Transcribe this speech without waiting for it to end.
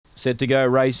Set to go,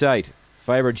 race 8.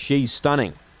 Favourite She's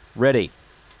Stunning. Ready.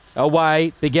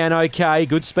 Away, began okay,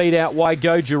 good speed out wide,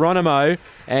 Go Geronimo,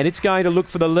 and it's going to look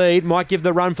for the lead, might give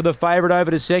the run for the favourite over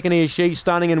to second here, She's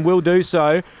Stunning, and will do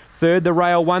so. Third, the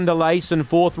Rail Wonder Lace, and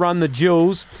fourth run, the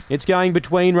Jules. It's going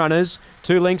between runners.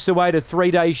 2 lengths away to 3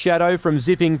 Days Shadow from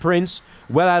Zipping Prince.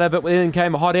 Well out of it, then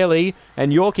came Hot Ellie,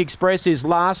 and York Express is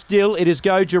last. Still, it is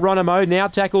Go Geronimo, now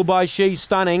tackled by She's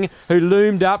Stunning, who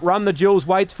loomed up. Run the Jules,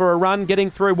 waits for a run, getting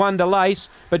through Wonder Lace,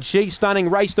 but She's Stunning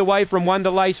raced away from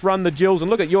Wonder Lace, Run the Jules, and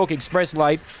look at York Express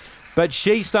late. But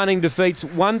She's Stunning defeats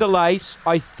Wonder Lace.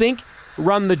 I think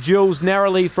Run the Jules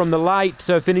narrowly from the late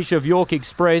finish of York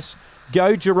Express.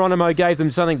 Go Geronimo gave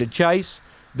them something to chase.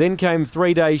 Then came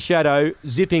 3 Days Shadow,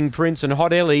 Zipping Prince, and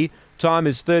Hot Ellie. Time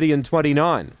is 30 and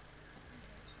 29.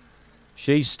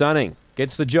 She's Stunning.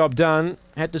 Gets the job done.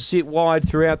 Had to sit wide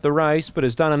throughout the race, but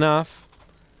has done enough.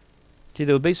 Gee,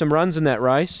 there'll be some runs in that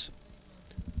race.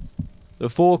 The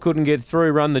 4 couldn't get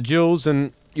through, Run the Jules,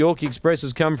 and York Express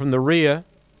has come from the rear.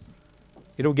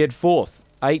 It'll get 4th.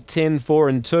 8, 10, 4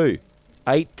 and 2.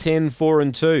 8, 10, 4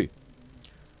 and 2.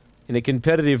 In a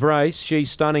competitive race, She's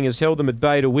Stunning has held them at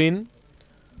bay to win.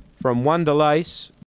 From Wonder Lace,